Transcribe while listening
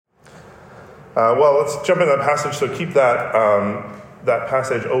Well, let's jump into that passage. So keep that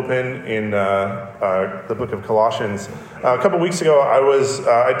passage open in the book of Colossians. A couple weeks ago,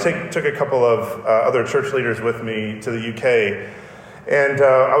 I took a couple of other church leaders with me to the UK, and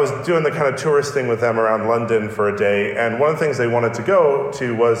I was doing the kind of tourist thing with them around London for a day. And one of the things they wanted to go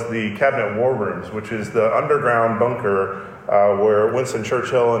to was the Cabinet War Rooms, which is the underground bunker where Winston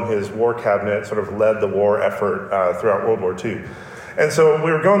Churchill and his war cabinet sort of led the war effort throughout World War II. And so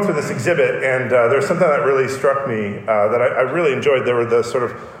we were going through this exhibit, and there's something that really struck me that I really enjoyed. There were the sort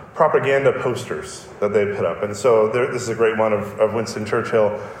of propaganda posters that they'd put up. And so this is a great one of Winston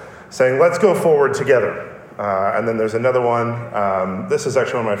Churchill saying, "Let's go forward together." And then there's another one. This is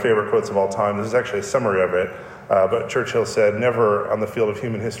actually one of my favorite quotes of all time. This is actually a summary of it. But Churchill said, "Never on the field of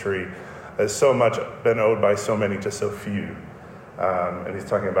human history has so much been owed by so many to so few." And he's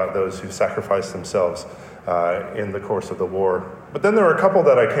talking about those who sacrificed themselves in the course of the war. But then there were a couple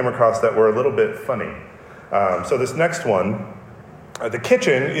that I came across that were a little bit funny. So this next one, the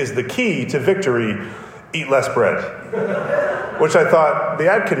kitchen is the key to victory, eat less bread. Which I thought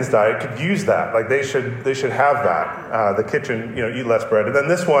the Atkins diet could use that. Like they should have that. The kitchen, eat less bread. And then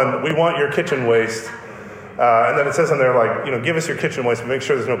this one, we want your kitchen waste. And then it says on there, like, give us your kitchen waste, but make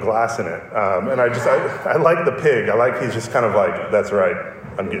sure there's no glass in it. And I like the pig. I like he's just kind of like, that's right,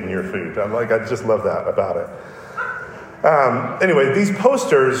 I'm getting your food. I just love that about it. Anyway, these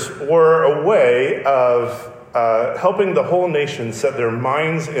posters were a way of helping the whole nation set their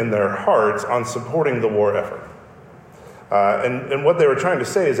minds and their hearts on supporting the war effort. And what they were trying to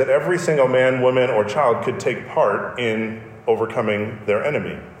say is that every single man, woman, or child could take part in overcoming their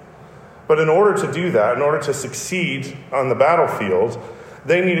enemy. But in order to do that, in order to succeed on the battlefield,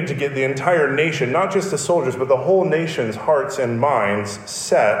 they needed to get the entire nation, not just the soldiers, but the whole nation's hearts and minds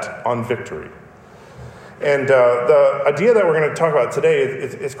set on victory. And the idea that we're going to talk about today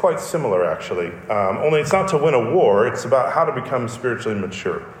is quite similar, actually. Only it's not to win a war, it's about how to become spiritually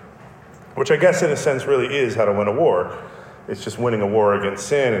mature. Which I guess, in a sense, really is how to win a war. It's just winning a war against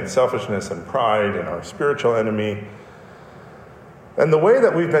sin and selfishness and pride and our spiritual enemy. And the way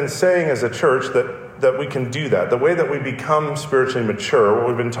that we've been saying as a church that we can do that, the way that we become spiritually mature, what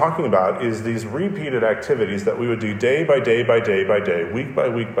we've been talking about is these repeated activities that we would do day by day by day by day, week by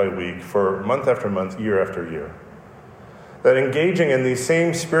week by week, for month after month, year after year. That engaging in these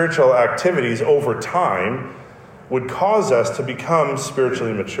same spiritual activities over time would cause us to become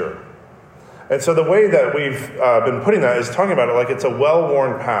spiritually mature. And so the way that we've been putting that is talking about it like it's a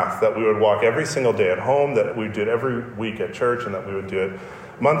well-worn path that we would walk every single day at home, that we did every week at church, and that we would do it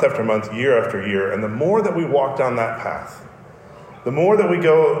month after month, year after year. And the more that we walk down that path, the more that we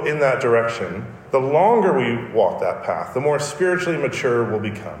go in that direction, the longer we walk that path, the more spiritually mature we'll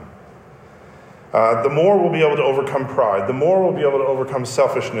become. The more we'll be able to overcome pride, the more we'll be able to overcome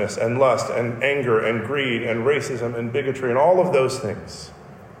selfishness and lust and anger and greed and racism and bigotry and all of those things.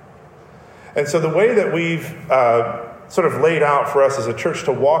 And so the way that we've sort of laid out for us as a church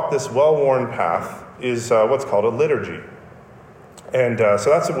to walk this well-worn path is what's called a liturgy. And so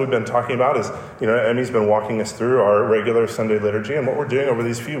that's what we've been talking about is, Emmy's been walking us through our regular Sunday liturgy. And what we're doing over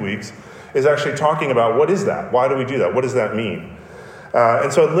these few weeks is actually talking about what is that? Why do we do that? What does that mean?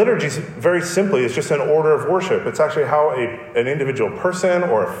 And so liturgy, very simply, is just an order of worship. It's actually how an individual person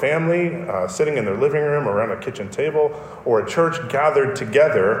or a family sitting in their living room or around a kitchen table or a church gathered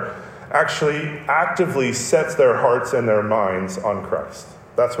together actually actively sets their hearts and their minds on Christ.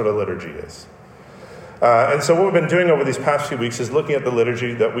 That's what a liturgy is. And so what we've been doing over these past few weeks is looking at the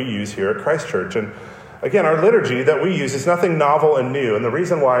liturgy that we use here at Christ Church. And again, our liturgy that we use is nothing novel and new. And the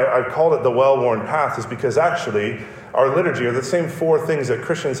reason why I've called it the well-worn path is because actually our liturgy are the same four things that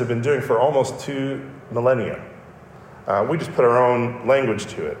Christians have been doing for almost 2 millennia. We just put our own language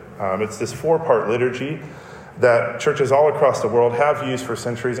to it. It's this 4-part liturgy that churches all across the world have used for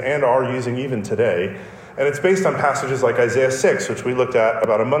centuries and are using even today. And it's based on passages like Isaiah 6, which we looked at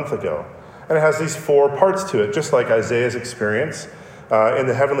about a month ago. And it has these 4 parts to it, just like Isaiah's experience in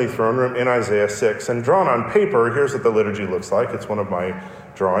the heavenly throne room in Isaiah 6. And drawn on paper, here's what the liturgy looks like. It's one of my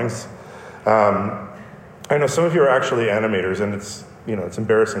drawings. I know some of you are actually animators, and it's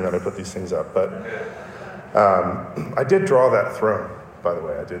embarrassing that I put these things up. But I did draw that throne, by the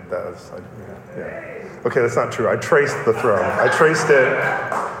way. I did that. Yeah. Okay, that's not true. I traced the throne. I traced it,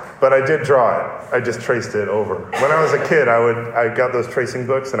 but I did draw it. I just traced it over. When I was a kid, I got those tracing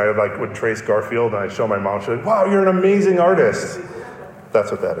books, and I would trace Garfield, and I'd show my mom. She'd be like, "Wow, you're an amazing artist." That's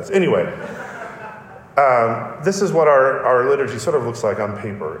what that is. Anyway, this is what our liturgy sort of looks like on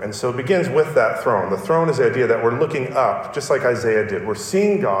paper. And so it begins with that throne. The throne is the idea that we're looking up, just like Isaiah did. We're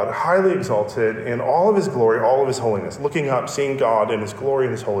seeing God highly exalted in all of his glory, all of his holiness. Looking up, seeing God in his glory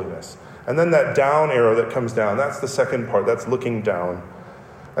and his holiness. And then that down arrow that comes down, that's the second part. That's looking down.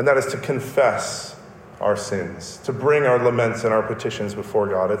 And that is to confess our sins, to bring our laments and our petitions before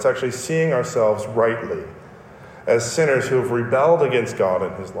God. It's actually seeing ourselves rightly as sinners who have rebelled against God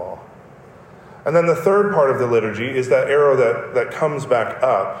and his law. And then the third part of the liturgy is that arrow that comes back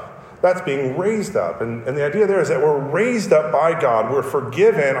up. That's being raised up. And the idea there is that we're raised up by God. We're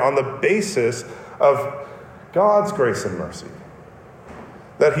forgiven on the basis of God's grace and mercy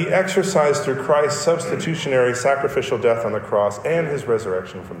that he exercised through Christ's substitutionary sacrificial death on the cross and his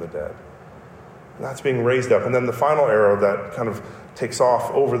resurrection from the dead. And that's being raised up. And then the final arrow that kind of takes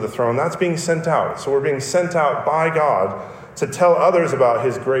off over the throne, that's being sent out. So we're being sent out by God to tell others about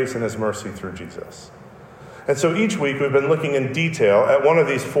his grace and his mercy through Jesus. And so each week we've been looking in detail at one of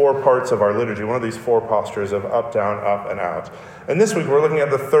these four parts of our liturgy, one of these four postures of up, down, up, and out. And this week we're looking at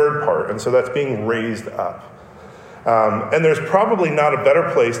the third part, and so that's being raised up. And there's probably not a better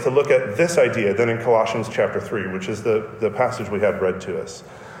place to look at this idea than in Colossians chapter 3, which is the passage we had read to us.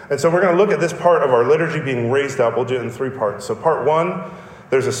 And so we're going to look at this part of our liturgy being raised up. We'll do it in three parts. So part one,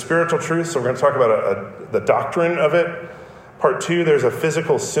 there's a spiritual truth, so we're going to talk about the doctrine of it. Part two, there's a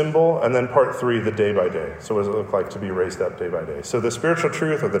physical symbol, and then part three, the day by day. So what does it look like to be raised up day by day? So the spiritual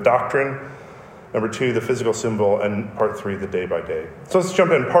truth or the doctrine, number two, the physical symbol, and part three, the day by day. So let's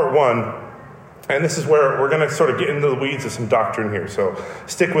jump in part one, and this is where we're going to sort of get into the weeds of some doctrine here. So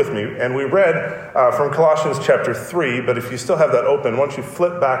stick with me. And we read from Colossians chapter 3, but if you still have that open, why don't you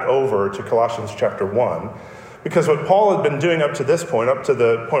flip back over to Colossians chapter 1, because what Paul had been doing up to this point, up to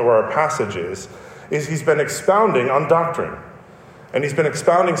the point where our passage is he's been expounding on doctrine. And he's been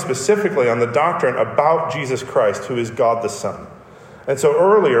expounding specifically on the doctrine about Jesus Christ, who is God the Son. And so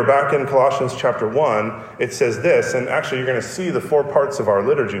earlier, back in Colossians chapter 1, it says this, and actually you're going to see the four parts of our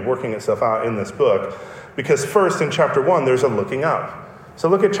liturgy working itself out in this book, because first in chapter 1, there's a looking up. So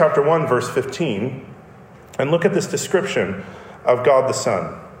look at chapter 1, verse 15, and look at this description of God the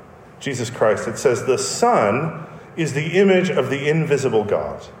Son, Jesus Christ. It says, "The Son is the image of the invisible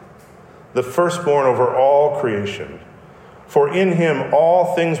God, the firstborn over all creation. For in him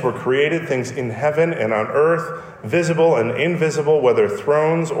all things were created, things in heaven and on earth, visible and invisible, whether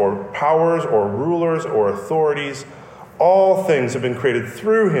thrones or powers or rulers or authorities. All things have been created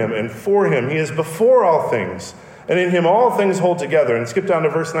through him and for him. He is before all things, and in him all things hold together." And skip down to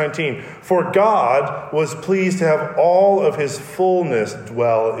verse 19. "For God was pleased to have all of his fullness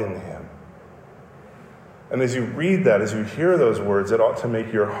dwell in him." And as you read that, as you hear those words, it ought to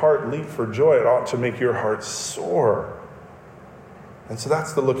make your heart leap for joy. It ought to make your heart soar. And so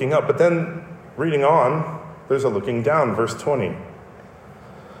that's the looking up. But then, reading on, there's a looking down, verse 20.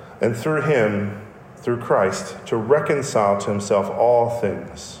 "And through him, through Christ, to reconcile to himself all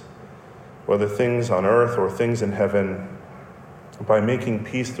things, whether things on earth or things in heaven, by making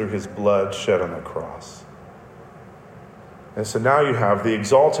peace through his blood shed on the cross." And so now you have the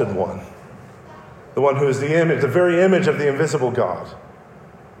exalted one, the one who is the image, the very image of the invisible God.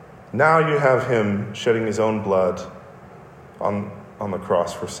 Now you have him shedding his own blood on the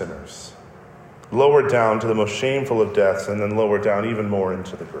cross for sinners, lowered down to the most shameful of deaths, and then lowered down even more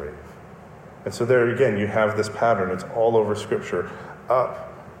into the grave. And so there again, you have this pattern. It's all over Scripture.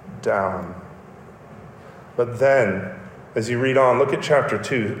 Up, down. But then, as you read on, look at chapter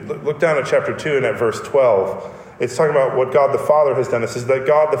 2. Look down at chapter 2 and at verse 12. It's talking about what God the Father has done. It says that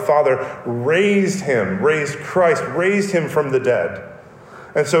God the Father raised Christ, raised him from the dead.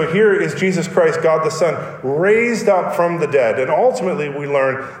 And so here is Jesus Christ, God the Son, raised up from the dead. And ultimately we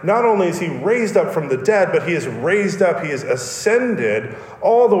learn, not only is he raised up from the dead, but he is raised up, he is ascended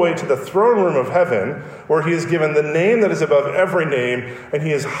all the way to the throne room of heaven, where he is given the name that is above every name, and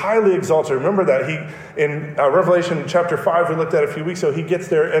he is highly exalted. Remember that in Revelation chapter 5, we looked at a few weeks ago, he gets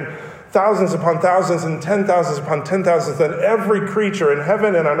there, and thousands upon thousands and 10,000s upon 10,000s, then every creature in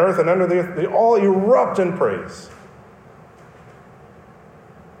heaven and on earth and under the earth, they all erupt in praise.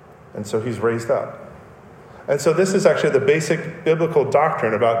 And so he's raised up. And so this is actually the basic biblical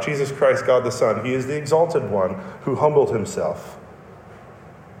doctrine about Jesus Christ, God the Son. He is the exalted one who humbled himself,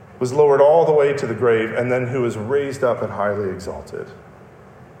 was lowered all the way to the grave, and then who is raised up and highly exalted.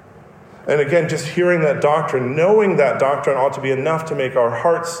 And again, just hearing that doctrine, knowing that doctrine ought to be enough to make our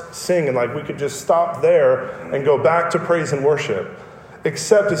hearts sing, and like we could just stop there and go back to praise and worship.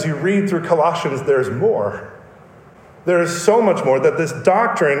 Except as you read through Colossians, there's more. There is so much more, that this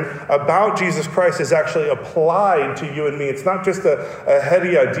doctrine about Jesus Christ is actually applied to you and me. It's not just a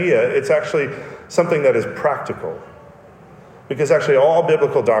heady idea. It's actually something that is practical. Because actually all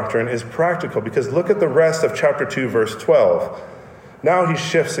biblical doctrine is practical. Because look at the rest of chapter 2, verse 12. Now he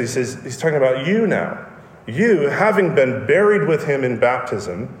shifts. He says, he's talking about you now. You, having been buried with him in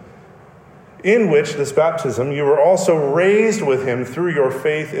baptism, in which this baptism you were also raised with him through your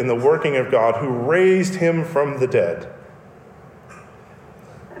faith in the working of God who raised him from the dead.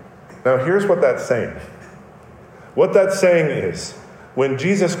 Now here's what that's saying. What that's saying is, when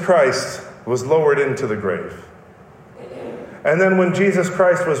Jesus Christ was lowered into the grave, and then when Jesus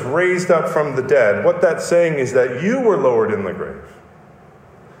Christ was raised up from the dead, what that's saying is that you were lowered in the grave.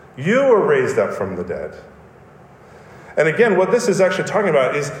 You were raised up from the dead. And again, what this is actually talking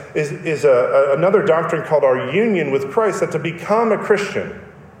about is another doctrine called our union with Christ, that to become a Christian,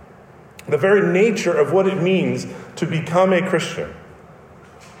 the very nature of what it means to become a Christian,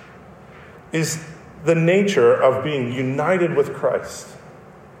 is the nature of being united with Christ.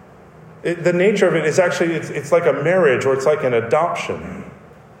 The nature of it is actually, it's like a marriage, or it's like an adoption.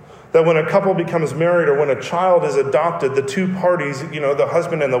 That when a couple becomes married, or when a child is adopted, the two parties, the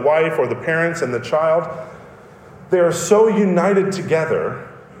husband and the wife, or the parents and the child, they are so united together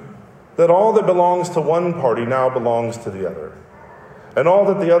that all that belongs to one party now belongs to the other. And all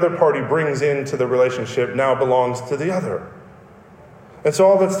that the other party brings into the relationship now belongs to the other. And so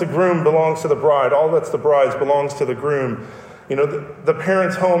all that's the groom belongs to the bride. All that's the bride's belongs to the groom. The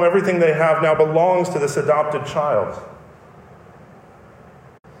parents' home, everything they have now belongs to this adopted child.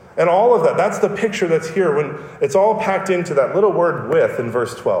 And all of that, that's the picture that's here when it's all packed into that little word with in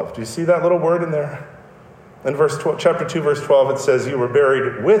verse 12. Do you see that little word in there? In chapter 2, verse 12, it says, you were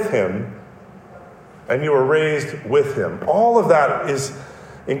buried with him, and you were raised with him. All of that is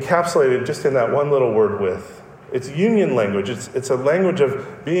encapsulated just in that one little word with. It's union language. It's a language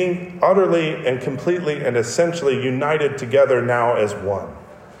of being utterly and completely and essentially united together now as one.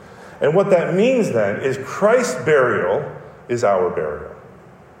 And what that means then is Christ's burial is our burial.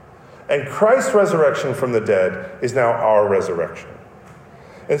 And Christ's resurrection from the dead is now our resurrection.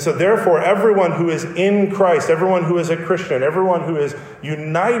 And so therefore, everyone who is in Christ, everyone who is a Christian, everyone who is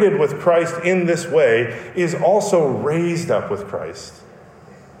united with Christ in this way is also raised up with Christ.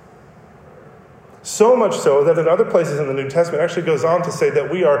 So much so that in other places in the New Testament it actually goes on to say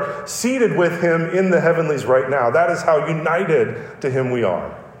that we are seated with him in the heavenlies right now. That is how united to him we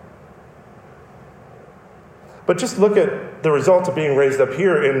are. But just look at the result of being raised up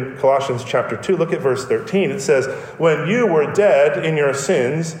here in Colossians chapter 2. Look at verse 13. It says, when you were dead in your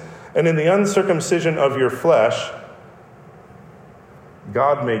sins and in the uncircumcision of your flesh,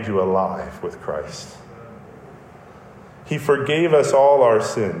 God made you alive with Christ. He forgave us all our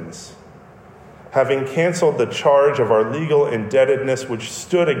sins, having canceled the charge of our legal indebtedness which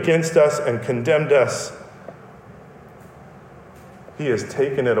stood against us and condemned us. He has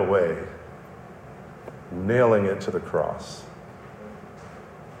taken it away, nailing it to the cross.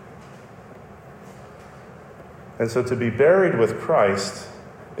 And so to be buried with Christ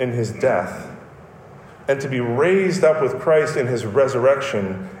in his death and to be raised up with Christ in his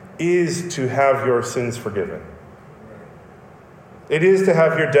resurrection is to have your sins forgiven. It is to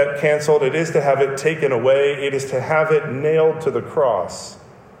have your debt canceled. It is to have it taken away. It is to have it nailed to the cross.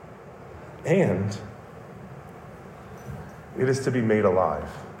 And it is to be made alive.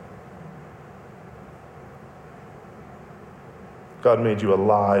 God made you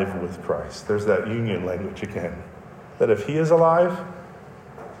alive with Christ. There's that union language again. That if he is alive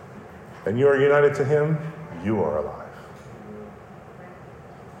and you are united to him, you are alive.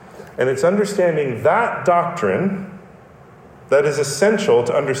 And it's understanding that doctrine that is essential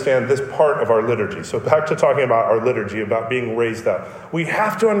to understand this part of our liturgy. So back to talking about our liturgy, about being raised up. We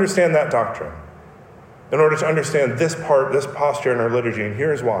have to understand that doctrine in order to understand this part, this posture in our liturgy. And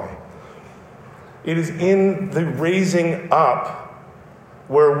here's why. It is in the raising up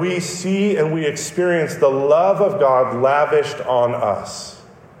where we see and we experience the love of God lavished on us.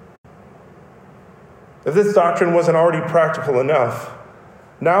 If this doctrine wasn't already practical enough,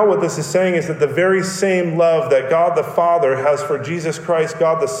 now what this is saying is that the very same love that God the Father has for Jesus Christ,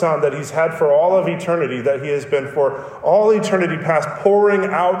 God the Son, that he's had for all of eternity, that he has been for all eternity past, pouring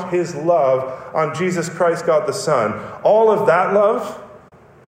out his love on Jesus Christ, God the Son, all of that love,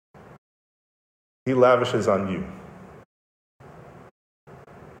 he lavishes on you.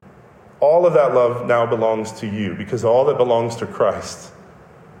 All of that love now belongs to you because all that belongs to Christ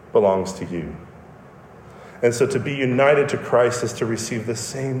belongs to you. And so to be united to Christ is to receive the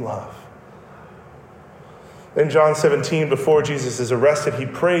same love. In John 17, before Jesus is arrested, he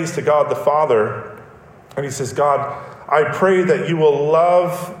prays to God the Father. And he says, God, I pray that you will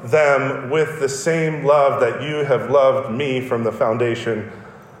love them with the same love that you have loved me from the foundation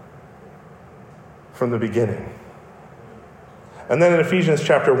from the beginning. And then in Ephesians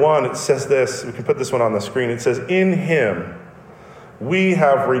chapter 1, it says this. We can put this one on the screen. It says, in him we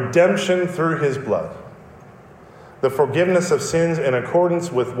have redemption through his blood, the forgiveness of sins in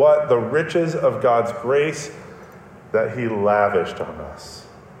accordance with what? The riches of God's grace that he lavished on us.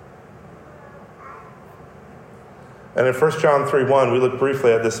 And in 1 John 3:1, we looked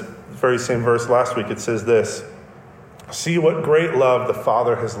briefly at this very same verse last week. It says this, see what great love the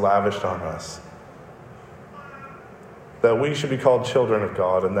Father has lavished on us, that we should be called children of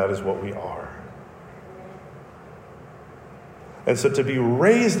God, and that is what we are. And so to be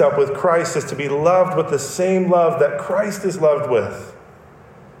raised up with Christ is to be loved with the same love that Christ is loved with.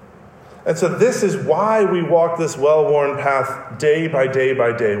 And so this is why we walk this well-worn path day by day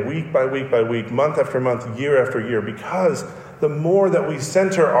by day, week by week by week, month after month, year after year, because the more that we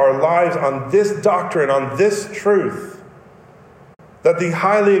center our lives on this doctrine, on this truth, that the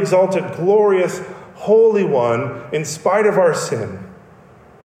highly exalted, glorious, Holy One, in spite of our sin,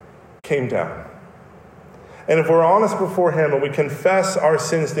 came down. And if we're honest before him and we confess our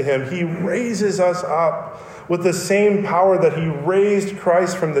sins to him, he raises us up with the same power that he raised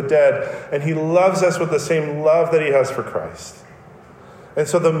Christ from the dead, and he loves us with the same love that he has for Christ. And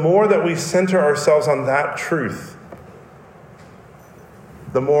so the more that we center ourselves on that truth,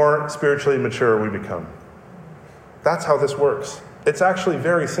 the more spiritually mature we become. That's how this works. It's actually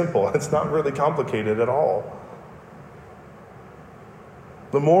very simple. It's not really complicated at all.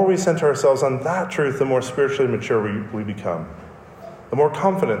 The more we center ourselves on that truth, the more spiritually mature we become. The more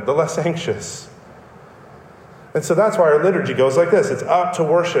confident, the less anxious. And so that's why our liturgy goes like this. It's up to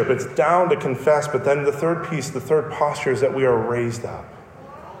worship. It's down to confess. But then the third piece, the third posture is that we are raised up.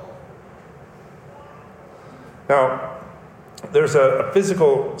 Now, there's a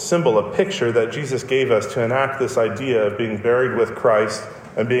physical symbol, a picture that Jesus gave us to enact this idea of being buried with Christ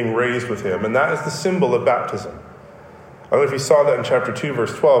and being raised with him. And that is the symbol of baptism. I don't know if you saw that in chapter 2,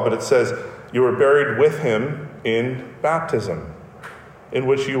 verse 12, but it says, you were buried with him in baptism, in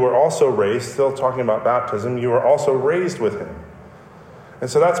which you were also raised, still talking about baptism, you were also raised with him. And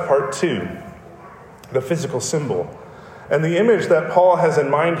so that's part 2, the physical symbol. And the image that Paul has in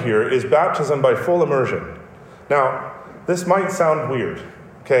mind here is baptism by full immersion. Now, this might sound weird,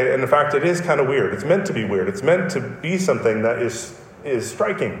 okay? And in fact, it is kind of weird. It's meant to be weird. It's meant to be something that is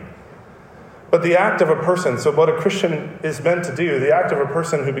striking. But the act of a person, so what a Christian is meant to do, the act of a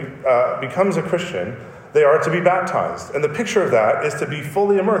person who becomes a Christian, they are to be baptized. And the picture of that is to be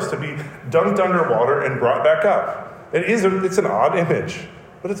fully immersed, to be dunked under water and brought back up. It's an odd image,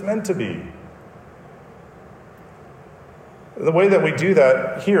 but it's meant to be. The way that we do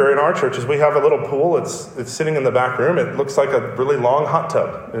that here in our church is we have a little pool. It's sitting in the back room. It looks like a really long hot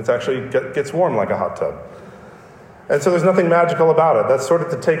tub. It actually gets warm like a hot tub. And so there's nothing magical about it. That's sort of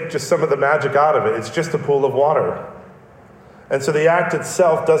to take just some of the magic out of it. It's just a pool of water. And so the act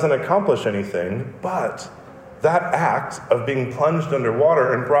itself doesn't accomplish anything, but that act of being plunged under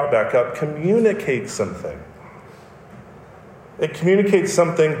water and brought back up communicates something. It communicates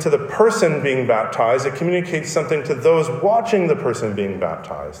something to the person being baptized. It communicates something to those watching the person being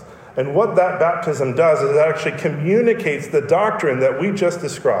baptized. And what that baptism does is it actually communicates the doctrine that we just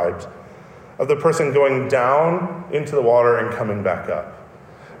described of the person going down into the water and coming back up.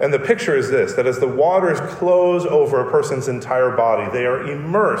 And the picture is this, that as the waters close over a person's entire body, they are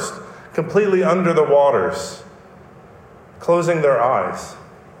immersed completely under the waters, closing their eyes,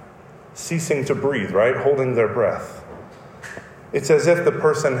 ceasing to breathe, right? Holding their breath. It's as if the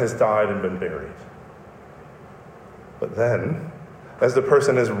person has died and been buried. But then, as the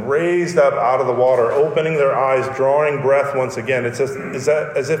person is raised up out of the water, opening their eyes, drawing breath once again, it's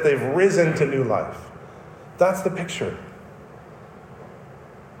as if they've risen to new life. That's the picture.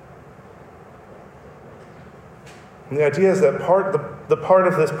 And the idea is that the part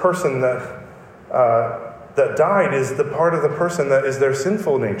of this person that died is the part of the person that is their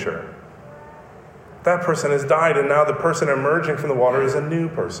sinful nature. That person has died, and now the person emerging from the water is a new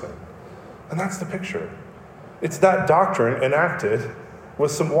person. And that's the picture. It's that doctrine enacted with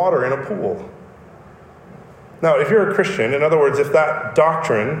some water in a pool. Now, if you're a Christian, in other words, if that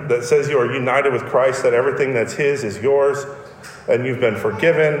doctrine that says you are united with Christ, that everything that's his is yours, and you've been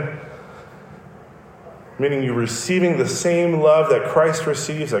forgiven, meaning you're receiving the same love that Christ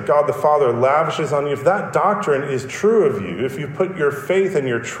receives, that God the Father lavishes on you, if that doctrine is true of you, if you put your faith and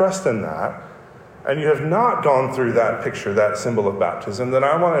your trust in that, and you have not gone through that picture, that symbol of baptism, then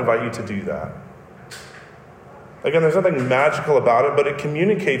I want to invite you to do that. Again, there's nothing magical about it, but it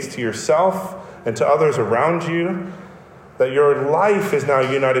communicates to yourself and to others around you that your life is now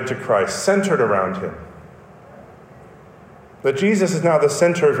united to Christ, centered around him. That Jesus is now the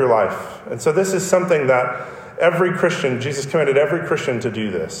center of your life. And so this is something that every Christian, Jesus commanded every Christian to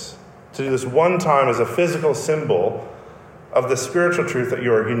do this one time as a physical symbol of the spiritual truth that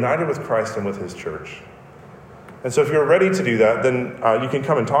you are united with Christ and with his church. And so if you're ready to do that, then you can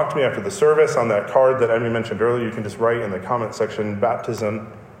come and talk to me after the service on that card that Emmy mentioned earlier. You can just write in the comment section,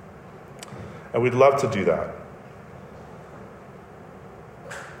 baptism. And we'd love to do that.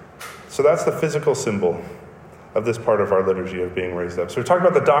 So that's the physical symbol of this part of our liturgy of being raised up. So we talked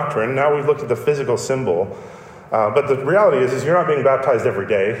about the doctrine. Now we've looked at the physical symbol. But the reality is you're not being baptized every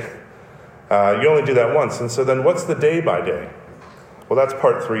day. You only do that once. And so then what's the day by day? Well, that's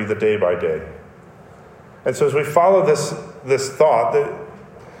part 3, the day by day. And so as we follow this thought that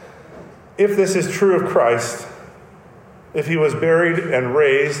if this is true of Christ, if he was buried and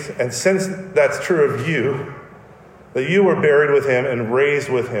raised, and since that's true of you, that you were buried with him and raised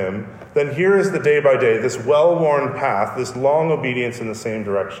with him, then here is the day by day, this well-worn path, this long obedience in the same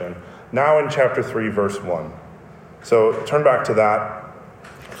direction. Now in chapter 3, verse 1. So turn back to that.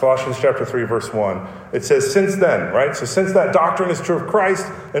 Colossians chapter 3, verse 1. It says, since then, right? So since that doctrine is true of Christ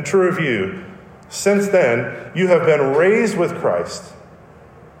and true of you, since then you have been raised with Christ.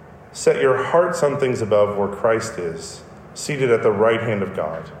 Set your hearts on things above where Christ is, seated at the right hand of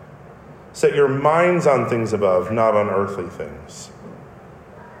God. Set your minds on things above, not on earthly things.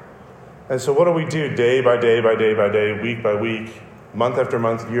 And so what do we do day by day by day by day, week by week, month after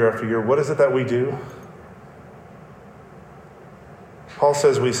month, year after year? What is it that we do? Paul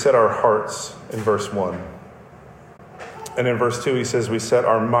says we set our hearts in verse 1. And in verse 2 he says we set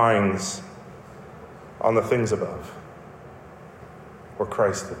our minds on the things above, where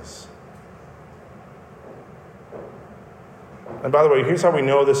Christ is. And by the way, here's how we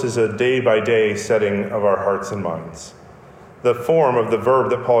know this is a day-by-day setting of our hearts and minds. The form of the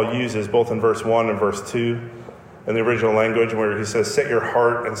verb that Paul uses, both in verse 1 and verse 2, in the original language, where he says, set your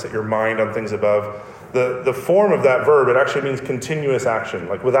heart and set your mind on things above. The form of that verb, it actually means continuous action,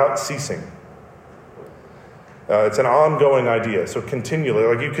 like without ceasing. It's an ongoing idea. So continually,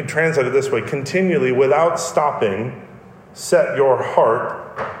 like you could translate it this way, continually, without stopping, set your heart,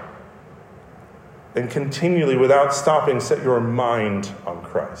 and continually, without stopping, set your mind on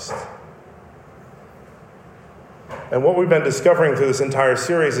Christ. And what we've been discovering through this entire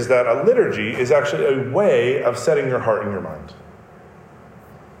series is that a liturgy is actually a way of setting your heart and your mind.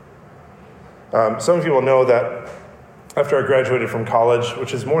 Some of you will know that after I graduated from college,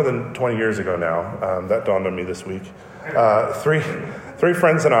 which is more than 20 years ago now, that dawned on me this week, three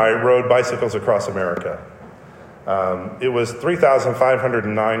friends and I rode bicycles across America. It was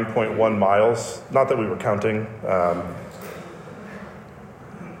 3,509.1 miles, not that we were counting.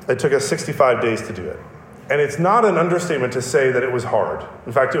 It took us 65 days to do it. And it's not an understatement to say that it was hard.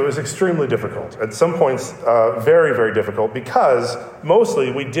 In fact, it was extremely difficult. At some points, very, very difficult, because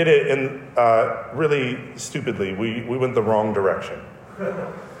mostly we did it in really stupidly. We went the wrong direction.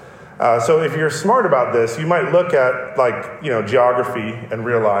 So if you're smart about this, you might look at geography and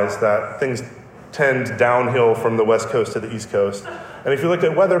realize that things tend downhill from the west coast to the east coast. And if you looked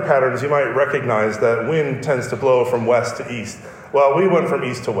at weather patterns, you might recognize that wind tends to blow from west to east. Well, we went from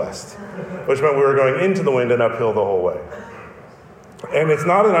east to west, which meant we were going into the wind and uphill the whole way. And it's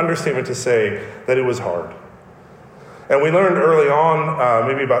not an understatement to say that it was hard. And we learned early on,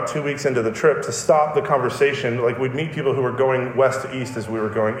 maybe about 2 weeks into the trip, to stop the conversation. Like, we'd meet people who were going west to east as we were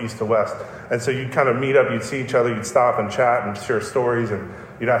going east to west. And so you'd kind of meet up, you'd see each other, you'd stop and chat and share stories, and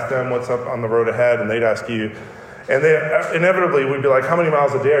you'd ask them what's up on the road ahead, and they'd ask you. And inevitably, we'd be like, how many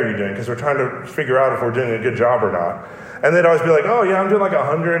miles a day are you doing? Because we're trying to figure out if we're doing a good job or not. And they'd always be like, oh, yeah, I'm doing like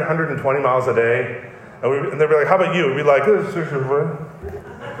 100, 120 miles a day. And they'd be like, how about you? We'd be like,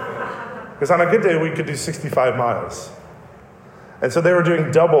 because on a good day, we could do 65 miles. And so they were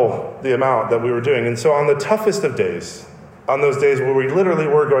doing double the amount that we were doing. And so on the toughest of days, on those days where we literally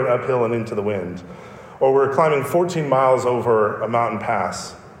were going uphill and into the wind, or we're climbing 14 miles over a mountain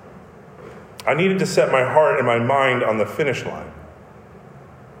pass, I needed to set my heart and my mind on the finish line.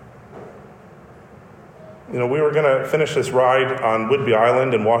 We were going to finish this ride on Whidbey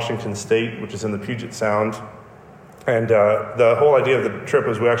Island in Washington State, which is in the Puget Sound. And the whole idea of the trip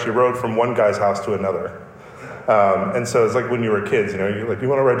was we actually rode from one guy's house to another. And so it's like when you were kids, you're like, you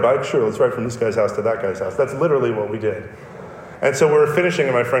want to ride bikes? Sure, let's ride from this guy's house to that guy's house. That's literally what we did. And so we were finishing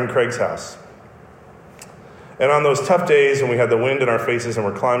at my friend Craig's house. And on those tough days when we had the wind in our faces and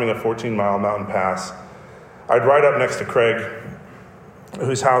we're climbing a 14-mile mountain pass, I'd ride up next to Craig,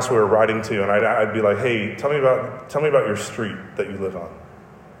 whose house we were riding to, and I'd be like, hey, tell me about your street that you live on.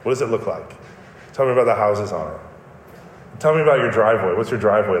 What does it look like? Tell me about the houses on it. Tell me about your driveway. What's your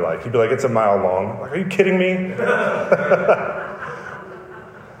driveway like? He'd be like, it's a mile long. I'm like, are you kidding me?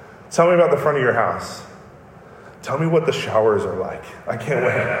 Tell me about the front of your house. Tell me what the showers are like. I can't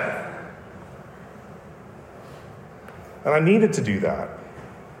wait. And I needed to do that.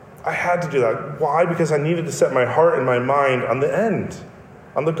 I had to do that. Why? Because I needed to set my heart and my mind on the end,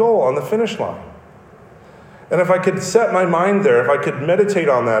 on the goal, on the finish line. And if I could set my mind there, if I could meditate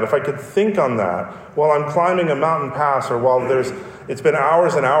on that, if I could think on that while I'm climbing a mountain pass or while it's been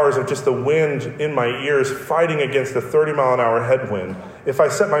hours and hours of just the wind in my ears fighting against a 30-mile-an-hour headwind, if I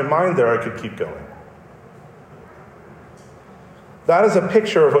set my mind there, I could keep going. That is a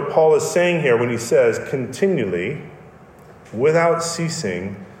picture of what Paul is saying here when he says, continually, without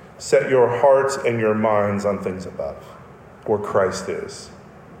ceasing, set your hearts and your minds on things above, where Christ is.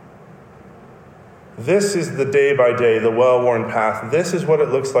 This is the day by day, the well-worn path. This is what it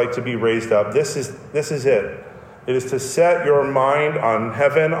looks like to be raised up. This is it. It is to set your mind on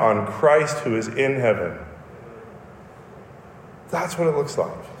heaven, on Christ who is in heaven. That's what it looks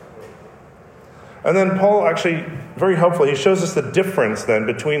like. And then Paul actually, very helpfully, he shows us the difference then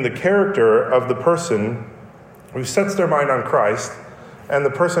between the character of the person who sets their mind on Christ and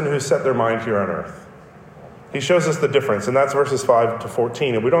the person who set their mind here on earth. He shows us the difference, and that's verses 5 to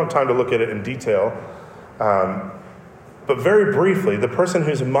 14. And we don't have time to look at it in detail. But very briefly, the person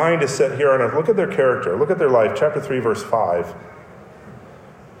whose mind is set here on earth, look at their character, look at their life. Chapter 3, verse 5.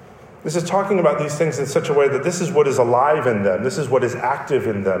 This is talking about these things in such a way that this is what is alive in them. This is what is active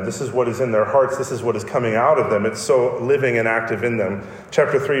in them. This is what is in their hearts. This is what is coming out of them. It's so living and active in them.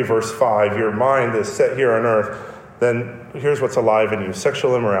 Chapter 3, verse 5. Your mind is set here on earth. Then here's what's alive in you.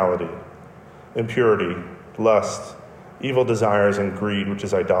 Sexual immorality, impurity, lust, evil desires, and greed, which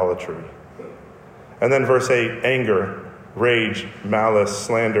is idolatry. And then verse 8, anger, rage, malice,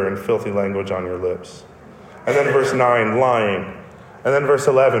 slander, and filthy language on your lips. And then verse 9, lying. And then verse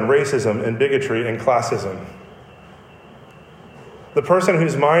 11, racism and bigotry and classism. The person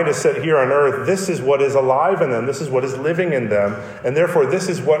whose mind is set here on earth, this is what is alive in them. This is what is living in them. And therefore, this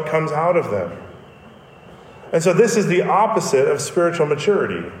is what comes out of them. And so this is the opposite of spiritual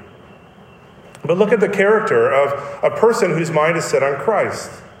maturity. But look at the character of a person whose mind is set on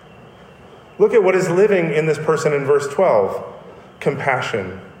Christ. Look at what is living in this person in verse 12.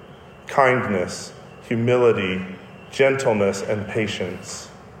 Compassion, kindness, humility, gentleness, and patience.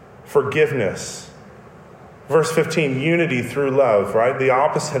 Forgiveness. Verse 15, unity through love, right? The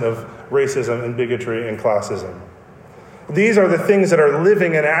opposite of racism and bigotry and classism. These are the things that are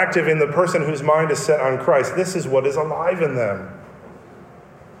living and active in the person whose mind is set on Christ. This is what is alive in them.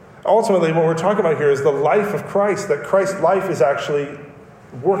 Ultimately, what we're talking about here is the life of Christ, that Christ's life is actually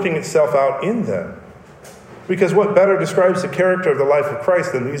working itself out in them. Because what better describes the character of the life of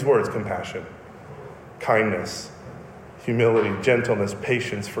Christ than these words: compassion, kindness, humility, gentleness,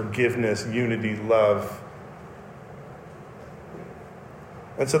 patience, forgiveness, unity, love.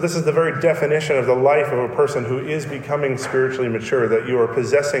 And so this is the very definition of the life of a person who is becoming spiritually mature, that you are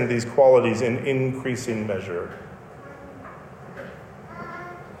possessing these qualities in increasing measure.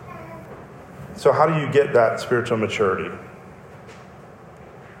 So how do you get that spiritual maturity?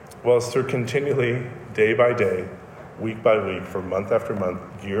 Well, it's through continually, day by day, week by week, for month after month,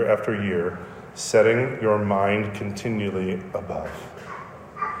 year after year, setting your mind continually above.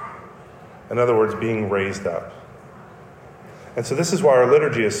 In other words, being raised up. And so this is why our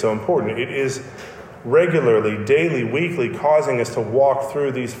liturgy is so important. It is regularly, daily, weekly, causing us to walk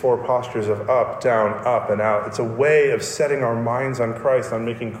through these four postures of up, down, up, and out. It's a way of setting our minds on Christ, on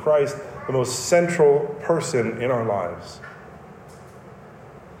making Christ the most central person in our lives.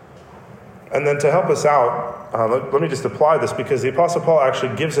 And then to help us out, let me just apply this, because the Apostle Paul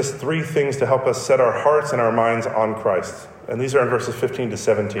actually gives us three things to help us set our hearts and our minds on Christ. And these are in verses 15 to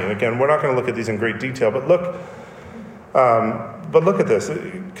 17. Again, we're not going to look at these in great detail, but look at this.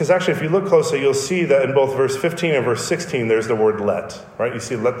 Because actually, if you look closely, you'll see that in both verse 15 and verse 16, there's the word let, right? You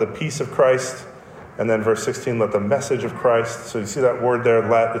see, let the peace of Christ, and then verse 16, let the message of Christ. So you see that word there,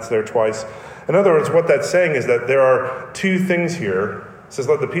 let, it's there twice. In other words, what that's saying is that there are two things here. It says,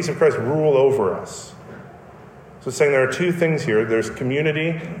 let the peace of Christ rule over us. So it's saying there are two things here. There's community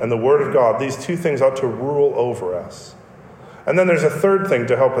and the word of God. These two things ought to rule over us. And then there's a third thing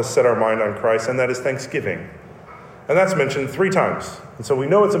to help us set our mind on Christ, and that is thanksgiving. And that's mentioned 3 times. And so we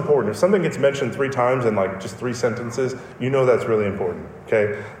know it's important. If something gets mentioned 3 times in like just 3 sentences, you know that's really important.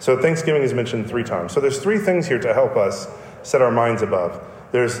 Okay? So Thanksgiving is mentioned 3 times. So there's 3 things here to help us set our minds above.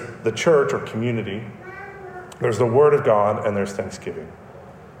 There's the church or community. There's the word of God, and there's thanksgiving.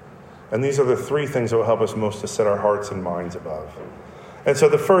 And these are the 3 things that will help us most to set our hearts and minds above. And so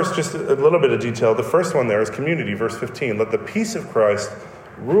the first, just a little bit of detail, the first one there is community, verse 15. Let the peace of Christ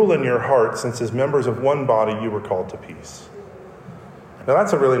rule in your heart, since as members of one body you were called to peace. In Now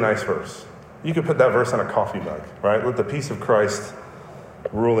that's a really nice verse. You could put that verse on a coffee mug, right? Let the peace of Christ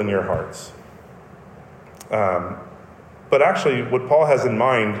rule in your hearts. But actually, what Paul has in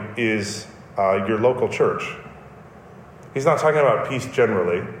mind is your local church. He's not talking about peace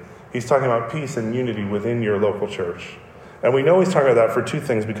generally. He's talking about peace and unity within your local church. And we know he's talking about that for two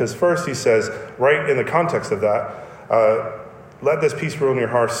things, because first he says, right in the context of that, let this peace rule in your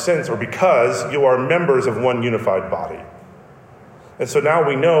hearts since, or because you are members of one unified body. And so now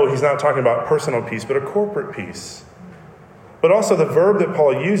we know he's not talking about personal peace, but a corporate peace. But also the verb that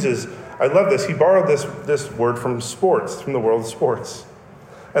Paul uses, I love this. He borrowed this word from sports, from the world of sports.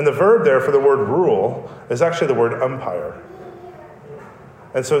 And the verb there for the word rule is actually the word umpire.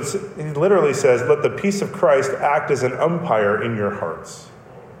 And so he literally says, let the peace of Christ act as an umpire in your hearts.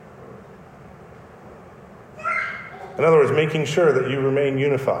 In other words, making sure that you remain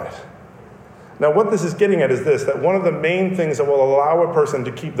unified. Now, what this is getting at is this, that one of the main things that will allow a person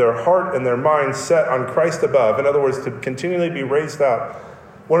to keep their heart and their mind set on Christ above, in other words, to continually be raised up,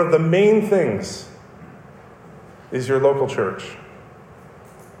 one of the main things is your local church.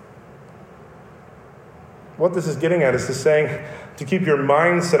 What this is getting at is to saying, to keep your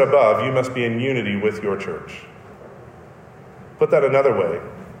mind set above, you must be in unity with your church. Put that another way,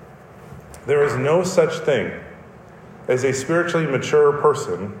 there is no such thing as a spiritually mature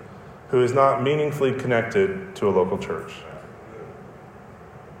person who is not meaningfully connected to a local church.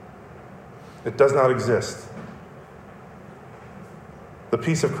 It does not exist. The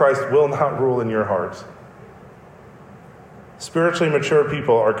peace of Christ will not rule in your heart. Spiritually mature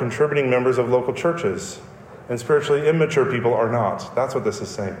people are contributing members of local churches, and spiritually immature people are not. That's what this is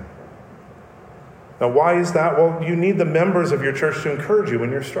saying. Now, why is that? Well, you need the members of your church to encourage you when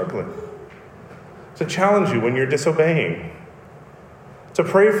you're struggling, to challenge you when you're disobeying, to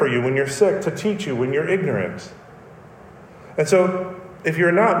pray for you when you're sick, to teach you when you're ignorant. And so, if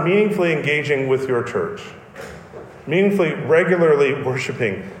you're not meaningfully engaging with your church, meaningfully, regularly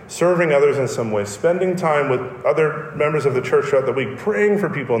worshiping, serving others in some way, spending time with other members of the church throughout the week, praying for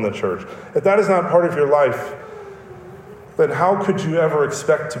people in the church, if that is not part of your life, then how could you ever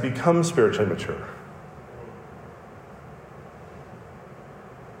expect to become spiritually mature?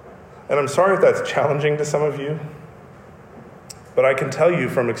 And I'm sorry if that's challenging to some of you, but I can tell you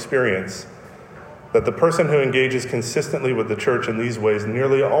from experience that the person who engages consistently with the church in these ways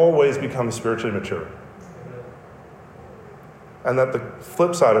nearly always becomes spiritually mature. And that the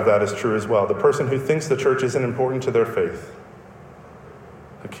flip side of that is true as well. The person who thinks the church isn't important to their faith,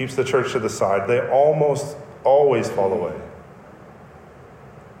 who keeps the church to the side, they almost always fall away.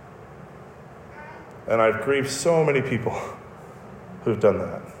 And I've grieved so many people who've done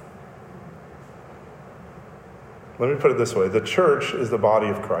that. Let me put it this way. The church is the body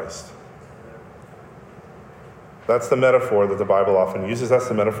of Christ. That's the metaphor that the Bible often uses. That's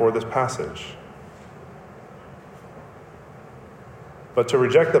the metaphor of this passage. But to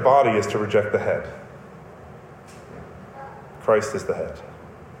reject the body is to reject the head. Christ is the head.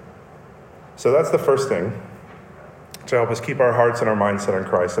 So that's the first thing to help us keep our hearts and our minds set on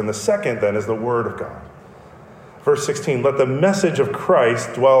Christ. And the second, then, is the Word of God. Verse 16, let the message of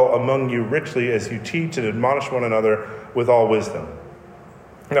Christ dwell among you richly as you teach and admonish one another with all wisdom.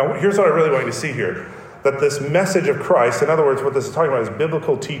 Now, here's what I really want you to see here. That this message of Christ, in other words, what this is talking about is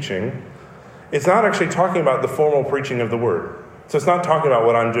biblical teaching. It's not actually talking about the formal preaching of the Word. So it's not talking about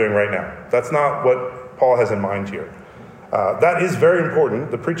what I'm doing right now. That's not what Paul has in mind here. That is very important.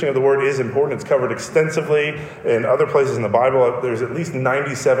 The preaching of the Word is important. It's covered extensively in other places in the Bible. There's at least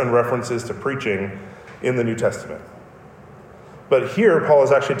 97 references to preaching in the New Testament. But here, Paul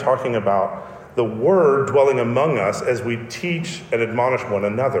is actually talking about the Word dwelling among us as we teach and admonish one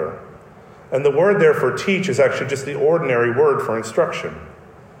another. And the word there for teach is actually just the ordinary word for instruction.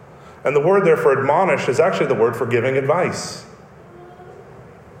 And the word there for admonish is actually the word for giving advice.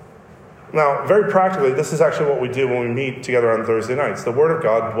 Now, very practically, this is actually what we do when we meet together on Thursday nights. The Word of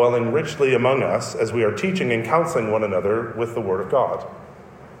God dwelling richly among us as we are teaching and counseling one another with the Word of God.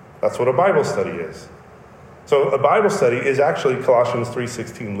 That's what a Bible study is. So a Bible study is actually Colossians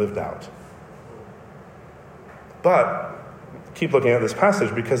 3:16 lived out. But keep looking at this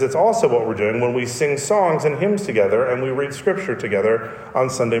passage because it's also what we're doing when we sing songs and hymns together and we read Scripture together on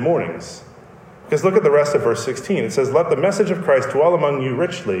Sunday mornings. Because look at the rest of verse 16. It says, let the message of Christ dwell among you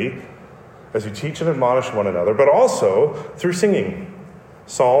richly as you teach and admonish one another, but also through singing,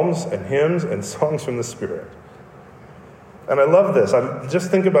 psalms and hymns and songs from the Spirit. And I love this. Just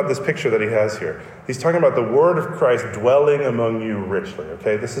think about this picture that he has here. He's talking about the word of Christ dwelling among you richly.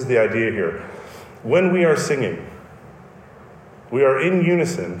 Okay, this is the idea here. When we are singing, we are in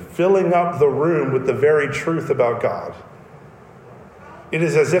unison, filling up the room with the very truth about God. It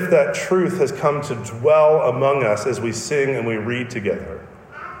is as if that truth has come to dwell among us as we sing and we read together.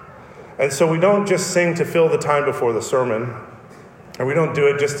 And so we don't just sing to fill the time before the sermon, or we don't do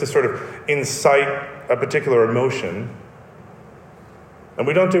it just to sort of incite a particular emotion. And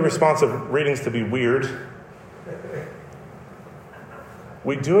we don't do responsive readings to be weird.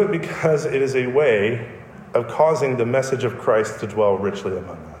 We do it because it is a way of causing the message of Christ to dwell richly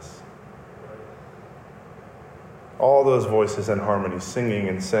among us. All those voices in harmony, singing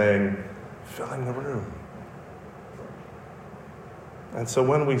and saying, filling the room. And so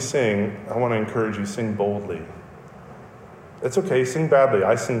when we sing, I want to encourage you, sing boldly. It's okay, sing badly.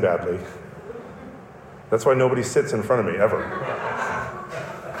 I sing badly. That's why nobody sits in front of me, ever.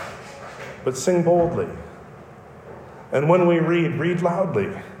 But sing boldly. And when we read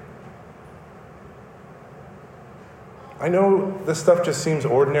loudly. I know this stuff just seems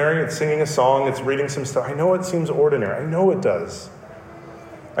ordinary. It's singing a song, it's reading some stuff. I know it seems ordinary. I know it does.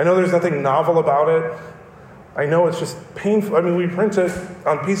 I know there's nothing novel about it. I know it's just painful. I mean, we print it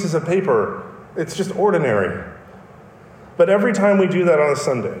on pieces of paper. It's just ordinary. But every time we do that on a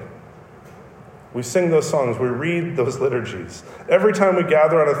Sunday, we sing those songs, we read those liturgies. Every time we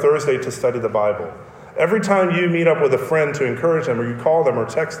gather on a Thursday to study the Bible, every time you meet up with a friend to encourage them, or you call them or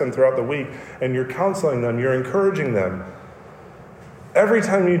text them throughout the week, and you're counseling them, you're encouraging them, every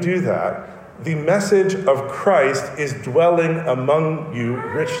time you do that, the message of Christ is dwelling among you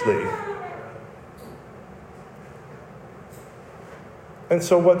richly. And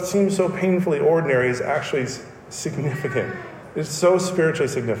so what seems so painfully ordinary is actually significant. It's so spiritually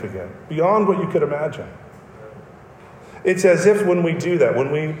significant, beyond what you could imagine. It's as if when we do that,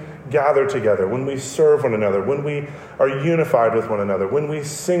 when we gather together, when we serve one another, when we are unified with one another, when we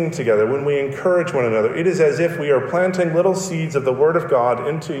sing together, when we encourage one another, it is as if we are planting little seeds of the Word of God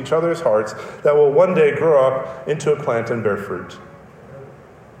into each other's hearts that will one day grow up into a plant and bear fruit.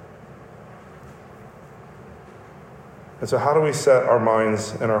 And so how do we set our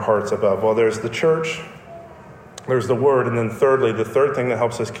minds and our hearts above? Well, there's the church, there's the Word, and then thirdly, the third thing that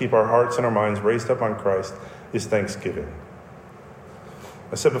helps us keep our hearts and our minds raised up on Christ is thanksgiving.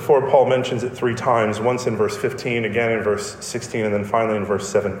 I said before, Paul mentions it 3 times, once in verse 15, again in verse 16, and then finally in verse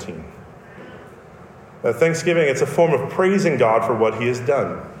 17. Thanksgiving, it's a form of praising God for what he has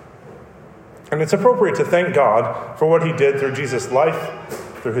done. And it's appropriate to thank God for what he did through Jesus' life,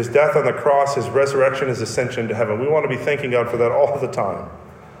 through his death on the cross, his resurrection, his ascension to heaven. We want to be thanking God for that all the time.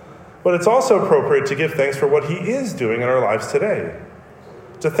 But it's also appropriate to give thanks for what he is doing in our lives today.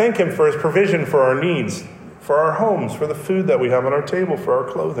 To thank him for his provision for our needs, for our homes, for the food that we have on our table, for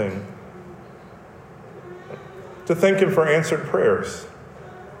our clothing. To thank him for answered prayers.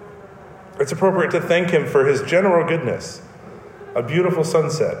 It's appropriate to thank him for his general goodness, a beautiful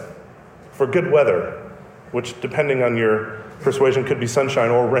sunset, for good weather, which depending on your persuasion could be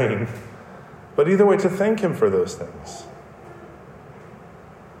sunshine or rain. But either way, to thank him for those things.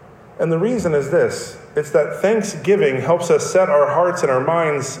 And the reason is this. It's that thanksgiving helps us set our hearts and our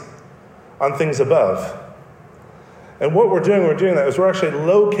minds on things above. And what we're doing that is we're actually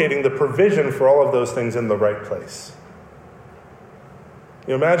locating the provision for all of those things in the right place.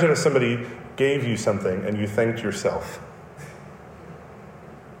 You imagine if somebody gave you something and you thanked yourself.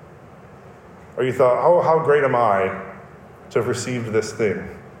 Or you thought, how great am I to have received this thing?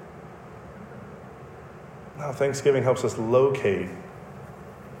 No, thanksgiving helps us locate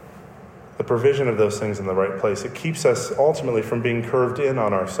the provision of those things in the right place. It keeps us ultimately from being curved in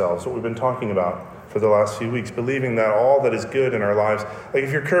on ourselves, what we've been talking about for the last few weeks, believing that all that is good in our lives, like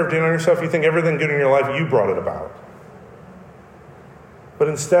if you're curved in on yourself, you think everything good in your life, you brought it about. But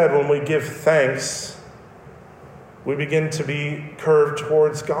instead, when we give thanks, we begin to be curved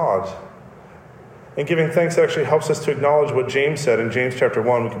towards God. And giving thanks actually helps us to acknowledge what James said in James chapter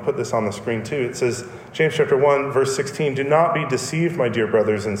 1. We can put this on the screen too. It says, James chapter 1, verse 16, "Do not be deceived, my dear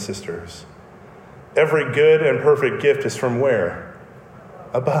brothers and sisters. Every good and perfect gift is from where?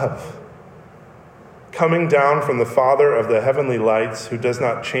 Above. Coming down from the Father of the heavenly lights, who does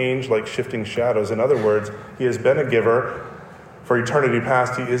not change like shifting shadows." In other words, he has been a giver for eternity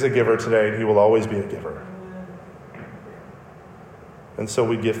past. He is a giver today, and he will always be a giver. And so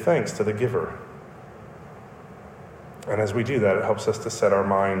we give thanks to the giver. And as we do that, it helps us to set our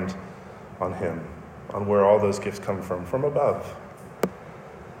mind on him, on where all those gifts come from above.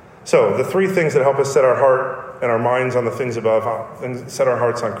 So the 3 things that help us set our heart and our minds on the things above, set our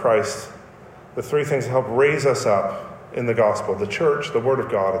hearts on Christ, the 3 things that help raise us up in the gospel, the church, the word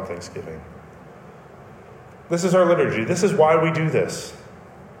of God, and thanksgiving. This is our liturgy. This is why we do this.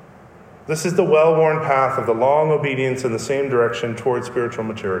 This is the well-worn path of the long obedience in the same direction toward spiritual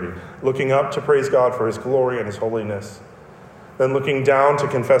maturity, looking up to praise God for his glory and his holiness, then looking down to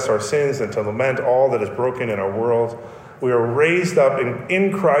confess our sins and to lament all that is broken in our world. We are raised up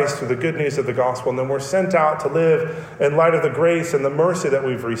in Christ through the good news of the gospel, and then we're sent out to live in light of the grace and the mercy that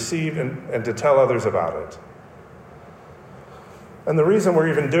we've received and to tell others about it. And the reason we're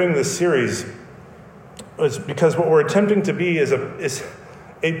even doing this series is because what we're attempting to be is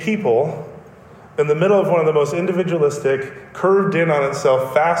a people in the middle of one of the most individualistic, curved in on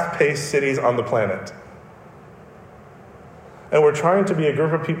itself, fast-paced cities on the planet. And we're trying to be a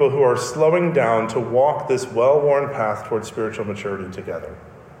group of people who are slowing down to walk this well-worn path towards spiritual maturity together.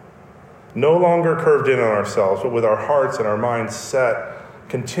 No longer curved in on ourselves, but with our hearts and our minds set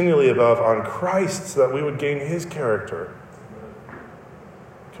continually above on Christ so that we would gain his character.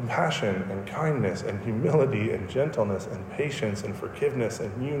 Compassion and kindness and humility and gentleness and patience and forgiveness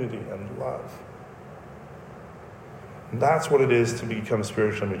and unity and love. And that's what it is to become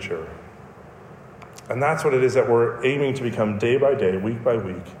spiritually mature. And that's what it is that we're aiming to become day by day, week by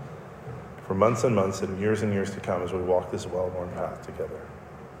week, for months and months and years to come as we walk this well-worn path together.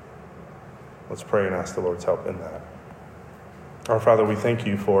 Let's pray and ask the Lord's help in that. Our Father, we thank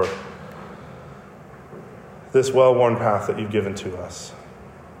you for this well-worn path that you've given to us.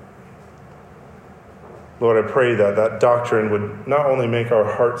 Lord, I pray that that doctrine would not only make our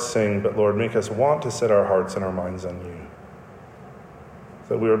hearts sing, but Lord, make us want to set our hearts and our minds on you.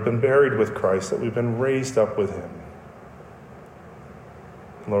 That we have been buried with Christ, that we've been raised up with him.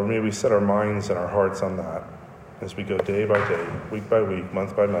 Lord, may we set our minds and our hearts on that as we go day by day, week by week,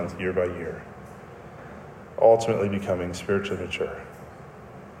 month by month, year by year, ultimately becoming spiritually mature.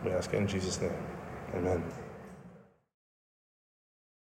 We ask it in Jesus' name. Amen.